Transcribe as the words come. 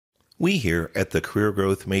We here at the Career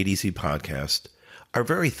Growth Made Easy podcast are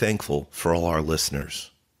very thankful for all our listeners.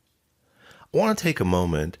 I want to take a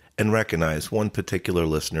moment and recognize one particular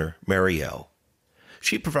listener, Marielle.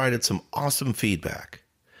 She provided some awesome feedback.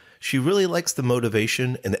 She really likes the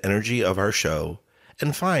motivation and energy of our show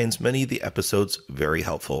and finds many of the episodes very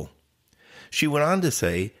helpful. She went on to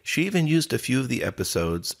say she even used a few of the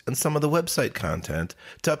episodes and some of the website content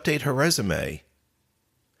to update her resume.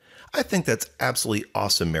 I think that's absolutely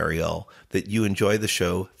awesome, Marielle, that you enjoy the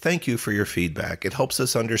show. Thank you for your feedback. It helps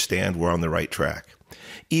us understand we're on the right track.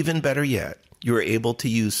 Even better yet, you are able to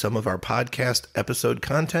use some of our podcast episode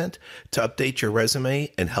content to update your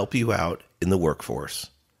resume and help you out in the workforce.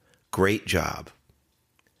 Great job.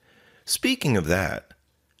 Speaking of that,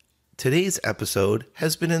 today's episode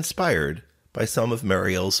has been inspired by some of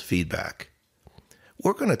Marielle's feedback.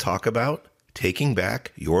 We're going to talk about taking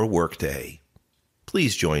back your workday.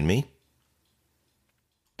 Please join me.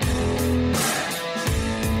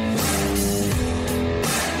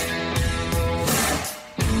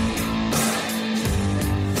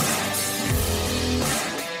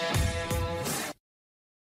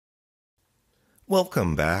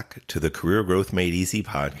 Welcome back to the Career Growth Made Easy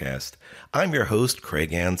podcast. I'm your host,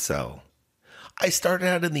 Craig Ansell. I started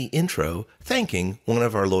out in the intro thanking one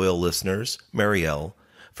of our loyal listeners, Marielle,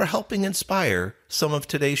 for helping inspire some of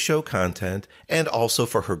today's show content and also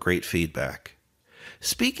for her great feedback.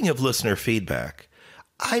 Speaking of listener feedback,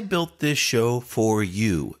 I built this show for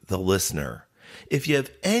you, the listener. If you have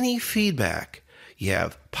any feedback, you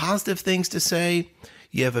have positive things to say,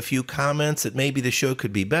 you have a few comments that maybe the show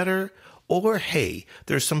could be better, or hey,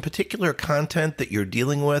 there's some particular content that you're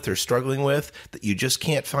dealing with or struggling with that you just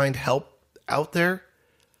can't find help out there,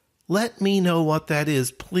 let me know what that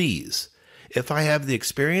is, please. If I have the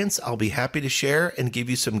experience, I'll be happy to share and give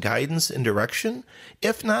you some guidance and direction.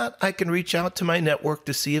 If not, I can reach out to my network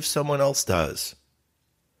to see if someone else does.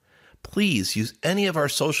 Please use any of our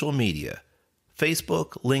social media,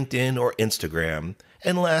 Facebook, LinkedIn, or Instagram.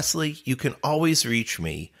 And lastly, you can always reach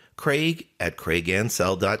me,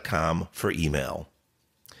 craig@craigansell.com for email.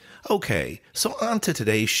 Okay, so on to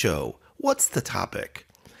today's show. What's the topic?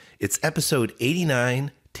 It's episode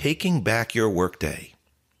 89, Taking Back Your Workday.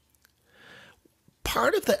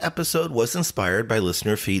 Part of the episode was inspired by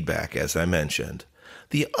listener feedback, as I mentioned.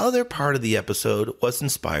 The other part of the episode was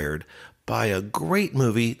inspired by a great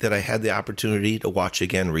movie that I had the opportunity to watch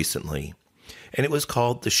again recently, and it was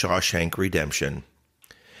called The Shawshank Redemption.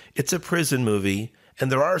 It's a prison movie,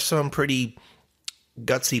 and there are some pretty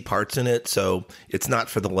gutsy parts in it, so it's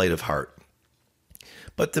not for the light of heart.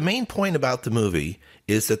 But the main point about the movie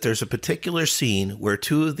is that there's a particular scene where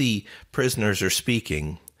two of the prisoners are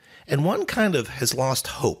speaking, and one kind of has lost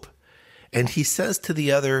hope. And he says to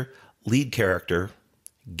the other lead character,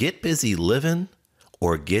 "Get busy living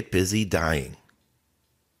or get busy dying."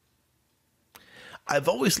 I've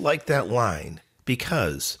always liked that line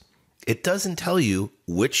because it doesn't tell you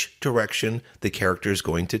which direction the character is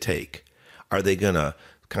going to take. Are they going to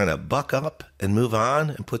kind of buck up and move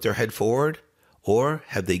on and put their head forward? Or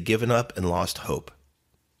have they given up and lost hope?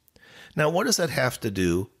 Now, what does that have to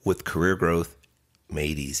do with career growth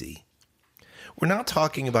made easy? We're not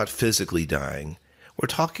talking about physically dying. We're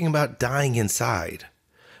talking about dying inside.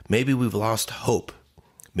 Maybe we've lost hope.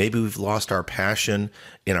 Maybe we've lost our passion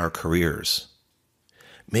in our careers.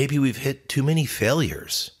 Maybe we've hit too many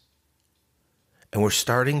failures. And we're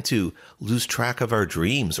starting to lose track of our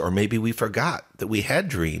dreams, or maybe we forgot that we had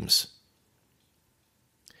dreams.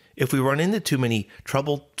 If we run into too many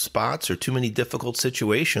troubled spots or too many difficult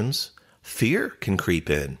situations, fear can creep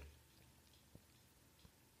in.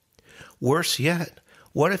 Worse yet,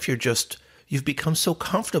 what if you've become so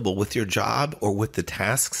comfortable with your job or with the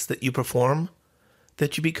tasks that you perform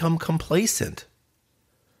that you become complacent?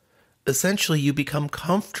 Essentially, you become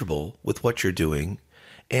comfortable with what you're doing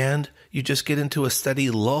and you just get into a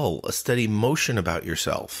steady lull, a steady motion about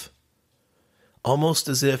yourself. Almost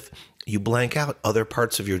as if you blank out other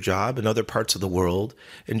parts of your job and other parts of the world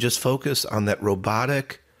and just focus on that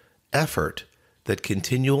robotic effort, that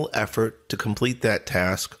continual effort to complete that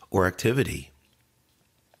task or activity.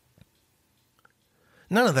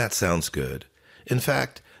 None of that sounds good. In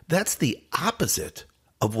fact, that's the opposite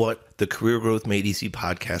of what the Career Growth Made Easy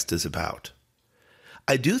podcast is about.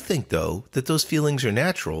 I do think, though, that those feelings are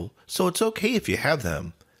natural, so it's okay if you have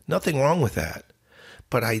them. Nothing wrong with that.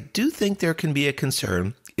 But I do think there can be a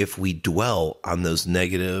concern if we dwell on those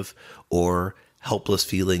negative or helpless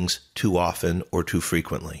feelings too often or too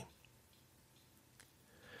frequently.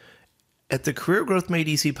 At the Career Growth Made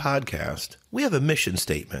Easy podcast, we have a mission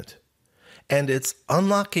statement, and it's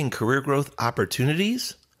unlocking career growth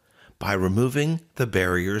opportunities by removing the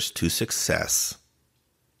barriers to success.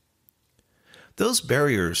 Those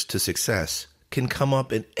barriers to success can come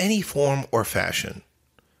up in any form or fashion.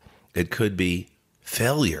 It could be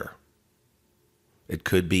failure. It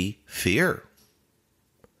could be fear,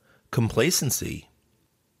 complacency.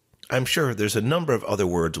 I'm sure there's a number of other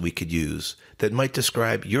words we could use that might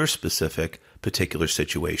describe your specific particular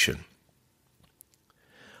situation.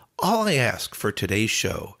 All I ask for today's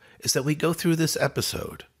show is that we go through this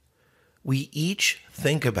episode. We each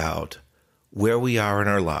think about where we are in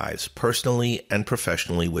our lives, personally and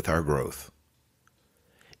professionally, with our growth.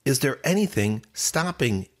 Is there anything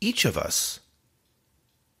stopping each of us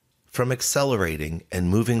from accelerating and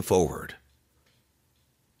moving forward?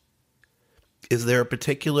 Is there a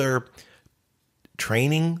particular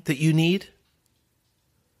training that you need?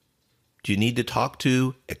 Do you need to talk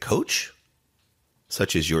to a coach,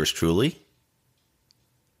 such as yours truly?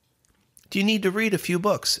 Do you need to read a few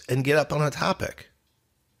books and get up on a topic?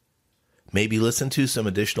 Maybe listen to some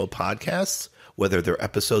additional podcasts, whether they're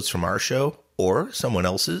episodes from our show or someone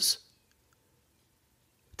else's.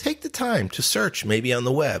 Take the time to search maybe on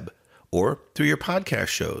the web or through your podcast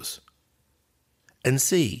shows and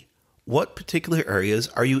see what particular areas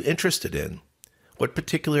are you interested in? What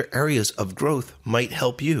particular areas of growth might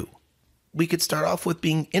help you? We could start off with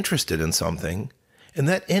being interested in something, and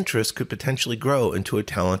that interest could potentially grow into a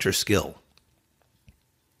talent or skill.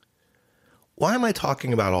 Why am I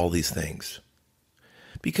talking about all these things?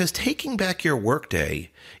 Because taking back your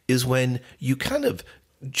workday is when you kind of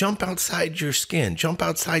jump outside your skin, jump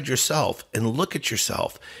outside yourself, and look at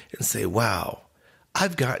yourself and say, wow,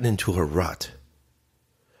 I've gotten into a rut.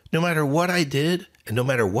 No matter what I did and no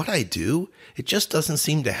matter what I do, it just doesn't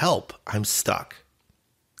seem to help. I'm stuck.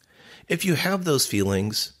 If you have those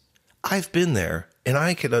feelings, I've been there and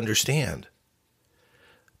I can understand.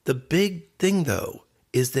 The big thing, though,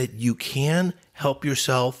 is that you can help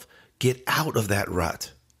yourself get out of that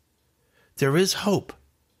rut. There is hope.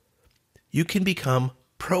 You can become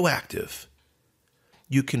proactive.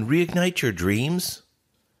 You can reignite your dreams,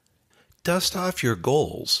 dust off your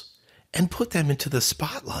goals, and put them into the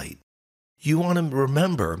spotlight. You want to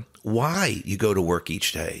remember why you go to work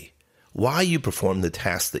each day, why you perform the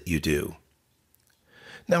tasks that you do.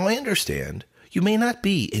 Now, I understand you may not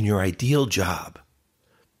be in your ideal job.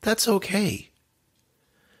 That's okay.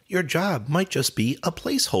 Your job might just be a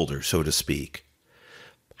placeholder, so to speak.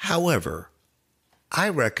 However, I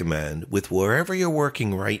recommend with wherever you're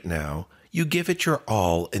working right now, you give it your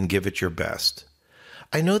all and give it your best.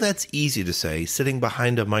 I know that's easy to say sitting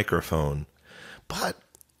behind a microphone, but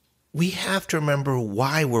we have to remember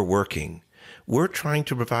why we're working. We're trying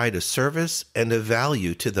to provide a service and a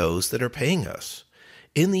value to those that are paying us.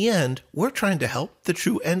 In the end, we're trying to help the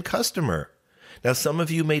true end customer. Now, some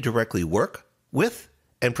of you may directly work with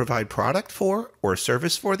and provide product for or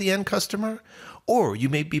service for the end customer, or you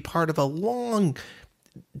may be part of a long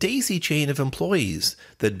daisy chain of employees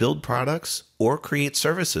that build products or create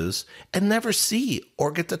services and never see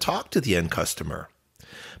or get to talk to the end customer.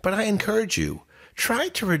 But I encourage you, try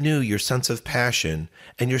to renew your sense of passion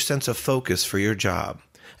and your sense of focus for your job.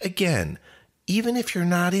 Again, even if you're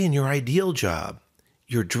not in your ideal job,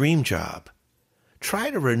 your dream job,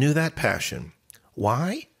 try to renew that passion.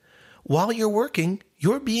 Why? While you're working,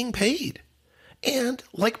 you're being paid. And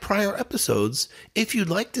like prior episodes, if you'd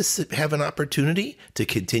like to have an opportunity to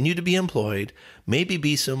continue to be employed, maybe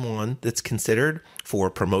be someone that's considered for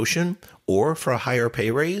a promotion or for a higher pay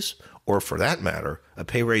raise, or for that matter, a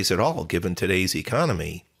pay raise at all given today's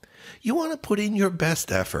economy, you want to put in your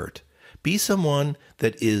best effort. Be someone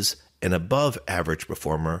that is an above average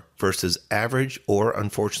performer versus average or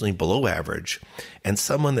unfortunately below average, and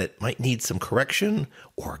someone that might need some correction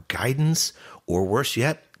or guidance, or worse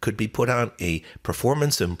yet, could be put on a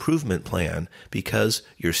performance improvement plan because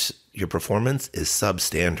your performance is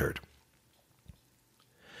substandard.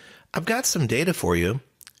 I've got some data for you.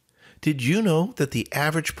 Did you know that the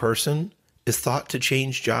average person is thought to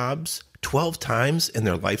change jobs 12 times in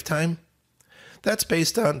their lifetime? That's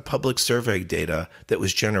based on public survey data that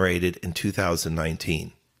was generated in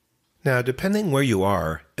 2019. Now, depending where you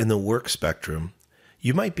are in the work spectrum,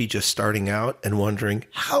 you might be just starting out and wondering,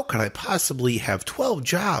 how could I possibly have 12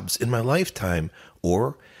 jobs in my lifetime?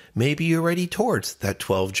 Or maybe you're already towards that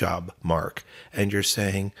 12 job mark and you're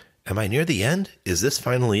saying, am I near the end? Is this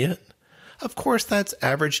finally it? Of course, that's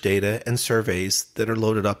average data and surveys that are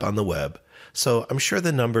loaded up on the web, so I'm sure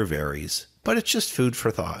the number varies, but it's just food for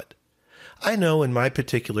thought. I know in my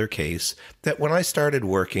particular case that when I started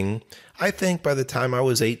working, I think by the time I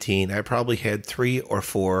was 18, I probably had 3 or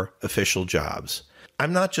 4 official jobs.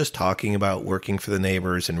 I'm not just talking about working for the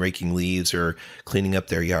neighbors and raking leaves or cleaning up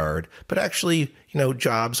their yard, but actually,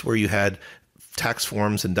 jobs where you had tax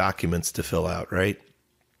forms and documents to fill out, right?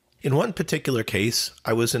 In one particular case,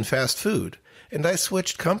 I was in fast food, and I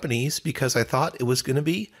switched companies because I thought it was going to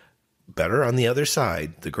be better on the other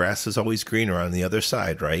side. The grass is always greener on the other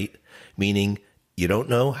side, right? Meaning you don't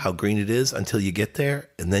know how green it is until you get there,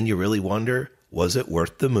 and then you really wonder, was it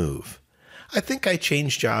worth the move? I think I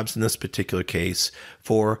changed jobs in this particular case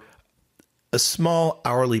for a small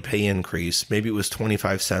hourly pay increase. Maybe it was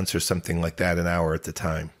 25 cents or something like that an hour at the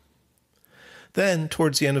time. Then,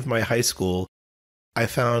 towards the end of my high school, I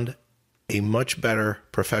found a much better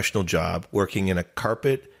professional job working in a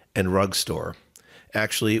carpet and rug store.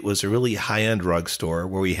 Actually, it was a really high-end rug store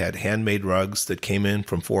where we had handmade rugs that came in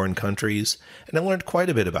from foreign countries, and I learned quite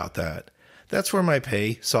a bit about that. That's where my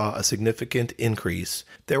pay saw a significant increase.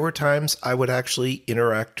 There were times I would actually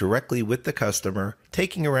interact directly with the customer,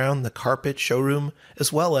 taking around the carpet showroom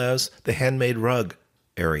as well as the handmade rug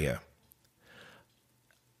area.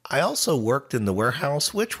 I also worked in the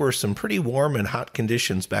warehouse, which were some pretty warm and hot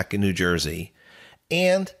conditions back in New Jersey,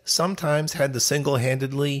 and sometimes had to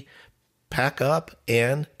single-handedly pack up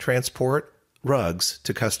and transport rugs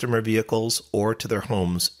to customer vehicles or to their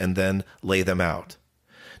homes and then lay them out.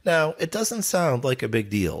 Now, it doesn't sound like a big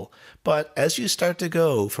deal, but as you start to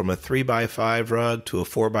go from a 3x5 rug to a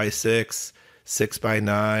 4x6,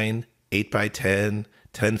 6x9, 8x10,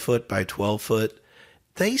 10-foot by 12-foot,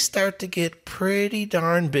 they start to get pretty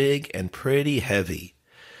darn big and pretty heavy.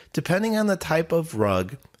 Depending on the type of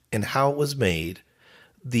rug and how it was made,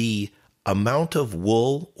 the amount of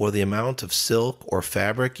wool or the amount of silk or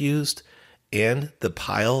fabric used, and the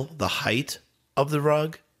height of the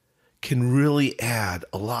rug can really add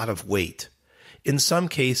a lot of weight. In some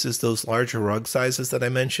cases, those larger rug sizes that I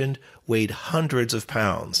mentioned weighed hundreds of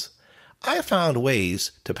pounds. I found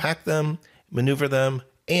ways to pack them, maneuver them,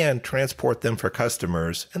 and transport them for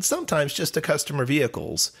customers, and sometimes just to customer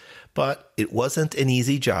vehicles. But it wasn't an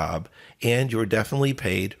easy job, and you were definitely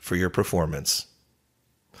paid for your performance.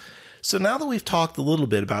 So now that we've talked a little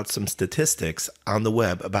bit about some statistics on the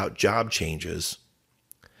web about job changes,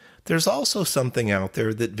 there's also something out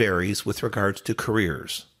there that varies with regards to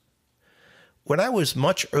careers. When I was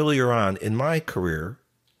much earlier on in my career,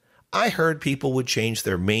 I heard people would change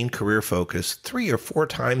their main career focus 3 or 4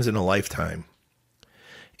 times in a lifetime.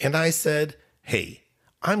 And I said, hey,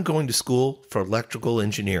 I'm going to school for electrical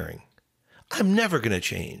engineering. I'm never going to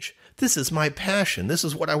change. This is my passion. This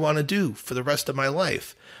is what I want to do for the rest of my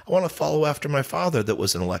life. I want to follow after my father that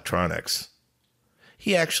was in electronics.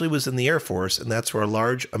 He actually was in the Air Force, and that's where a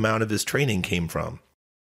large amount of his training came from.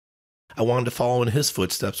 I wanted to follow in his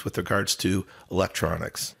footsteps with regards to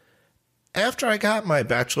electronics. After I got my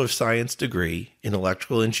Bachelor of Science degree in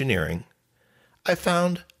electrical engineering, I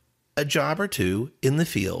found a job or two in the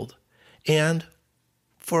field, and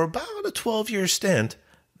for about a 12-year stint,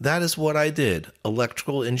 that is what I did,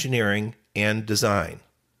 electrical engineering and design.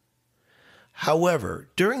 However,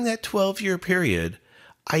 during that 12-year period,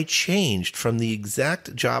 I changed from the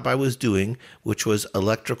exact job I was doing, which was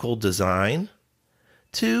electrical design,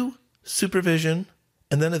 to supervision,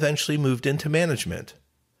 and then eventually moved into management.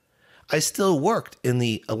 I still worked in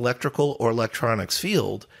the electrical or electronics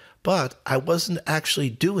field, but I wasn't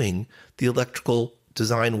actually doing the electrical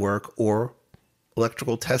design work or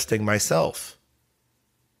electrical testing myself.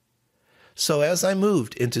 So as I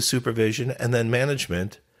moved into supervision and then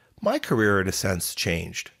management, my career in a sense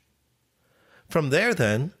changed. From there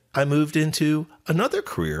then, I moved into another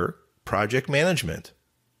career, project management.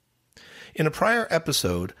 In a prior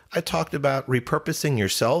episode, I talked about repurposing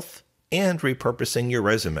yourself and repurposing your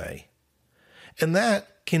resume. And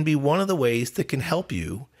that can be one of the ways that can help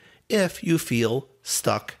you if you feel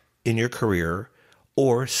stuck in your career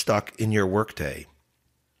or stuck in your workday.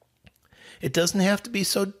 It doesn't have to be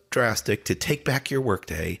so drastic to take back your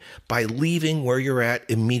workday by leaving where you're at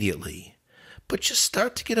immediately, but just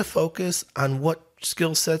start to get a focus on what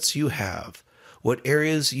skill sets you have, what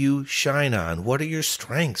areas you shine on, what are your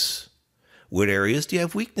strengths, what areas do you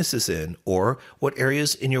have weaknesses in, or what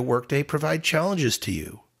areas in your workday provide challenges to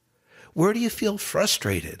you. Where do you feel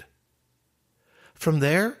frustrated? From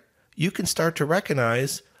there, you can start to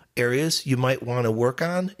recognize areas you might want to work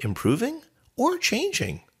on improving or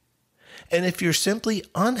changing. And if you're simply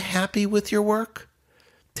unhappy with your work,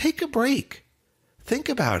 take a break. Think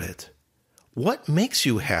about it. What makes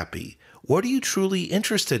you happy? What are you truly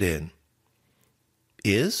interested in?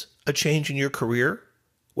 Is a change in your career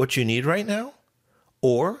what you need right now?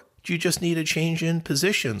 Or do you just need a change in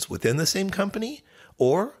positions within the same company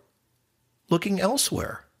or looking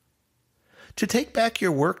elsewhere? To take back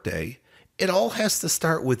your workday It all has to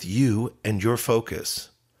start with you and your focus.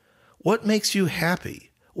 What makes you happy?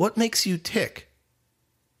 What makes you tick?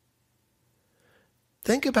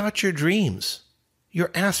 Think about your dreams, your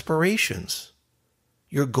aspirations,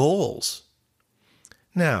 your goals.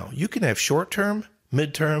 Now, you can have short-term,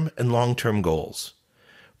 mid-term, and long-term goals.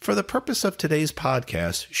 For the purpose of today's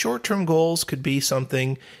podcast, short-term goals could be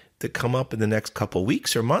something that come up in the next couple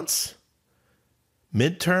weeks or months.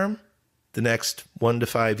 Mid-term, the next 1 to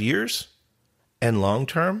 5 years. And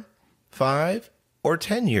long-term, 5 or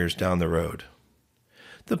 10 years down the road.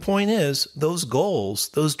 The point is, those goals,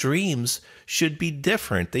 those dreams should be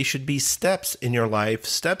different. They should be steps in your life,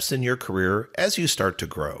 steps in your career as you start to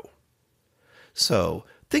grow. So,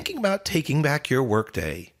 thinking about taking back your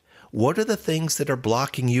workday, what are the things that are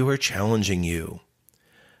blocking you or challenging you?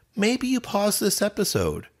 Maybe you pause this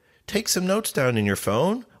episode, take some notes down in your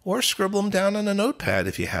phone, or scribble them down on a notepad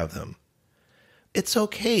if you have them. It's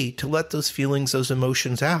okay to let those feelings, those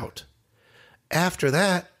emotions out. After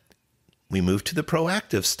that, we move to the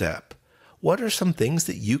proactive step. What are some things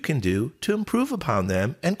that you can do to improve upon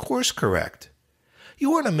them and course correct?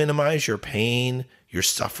 You want to minimize your pain, your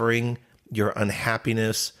suffering, your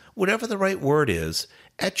unhappiness, whatever the right word is,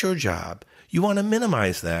 at your job. You want to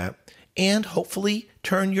minimize that and hopefully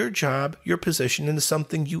turn your job, your position into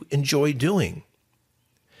something you enjoy doing.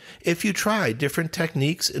 If you try different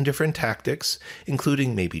techniques and different tactics,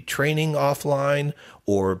 including maybe training offline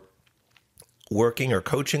or working or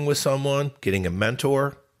coaching with someone, getting a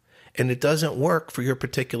mentor, and it doesn't work for your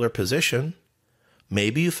particular position,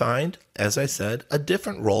 maybe you find, as I said, a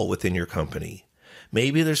different role within your company.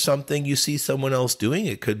 Maybe there's something you see someone else doing.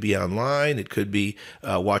 It could be online. It could be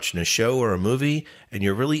watching a show or a movie, and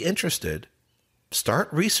you're really interested. Start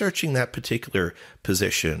researching that particular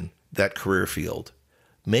position, that career field.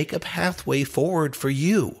 Make a pathway forward for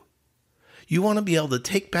you. You want to be able to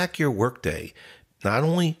take back your workday, not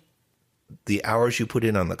only the hours you put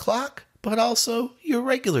in on the clock, but also your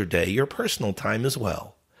regular day, your personal time as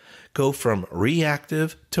well. Go from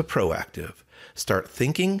reactive to proactive. Start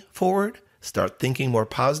thinking forward, start thinking more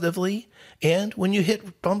positively, and when you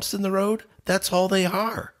hit bumps in the road, that's all they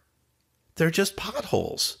are. They're just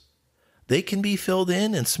potholes. They can be filled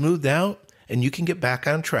in and smoothed out, and you can get back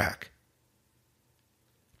on track.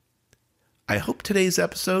 I hope today's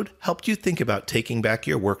episode helped you think about taking back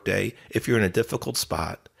your workday if you're in a difficult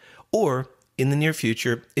spot. Or, in the near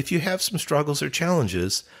future, if you have some struggles or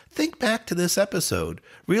challenges, think back to this episode.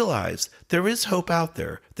 Realize there is hope out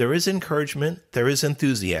there. There is encouragement. There is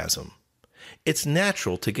enthusiasm. It's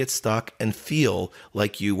natural to get stuck and feel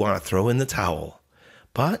like you want to throw in the towel.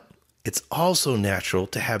 But it's also natural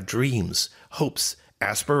to have dreams, hopes,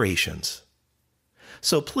 aspirations.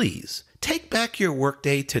 So please, take back your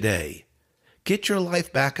workday today. Get your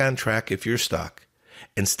life back on track if you're stuck,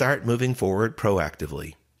 and start moving forward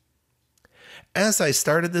proactively. As I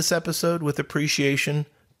started this episode with appreciation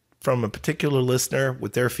from a particular listener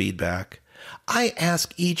with their feedback, I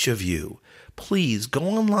ask each of you, please go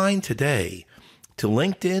online today to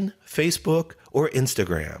LinkedIn, Facebook, or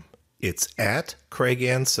Instagram. It's at Craig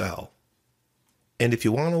Ansell. And if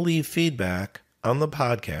you want to leave feedback on the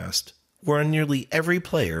podcast, we're on nearly every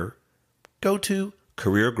player, go to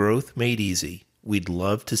Career Growth Made Easy. We'd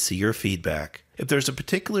love to see your feedback. If there's a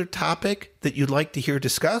particular topic that you'd like to hear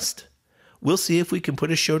discussed, we'll see if we can put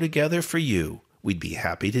a show together for you. We'd be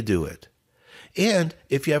happy to do it. And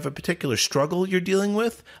if you have a particular struggle you're dealing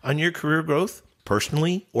with on your career growth,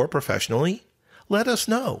 personally or professionally, let us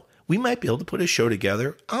know. We might be able to put a show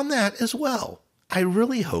together on that as well. I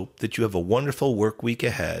really hope that you have a wonderful work week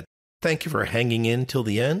ahead. Thank you for hanging in till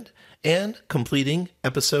the end and completing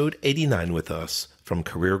episode 89 with us from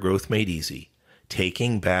Career Growth Made Easy,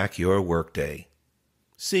 taking back your workday.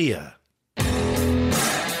 See ya.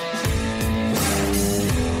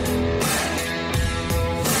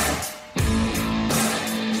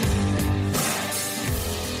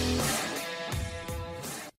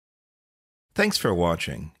 Thanks for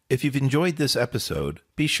watching. If you've enjoyed this episode,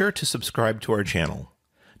 be sure to subscribe to our channel.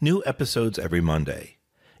 New episodes every Monday.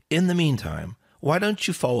 In the meantime, why don't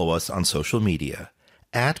you follow us on social media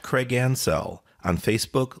at Craig Ansell on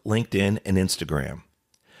Facebook, LinkedIn, and Instagram.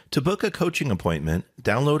 To book a coaching appointment,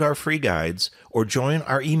 download our free guides, or join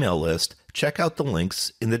our email list, check out the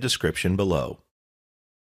links in the description below.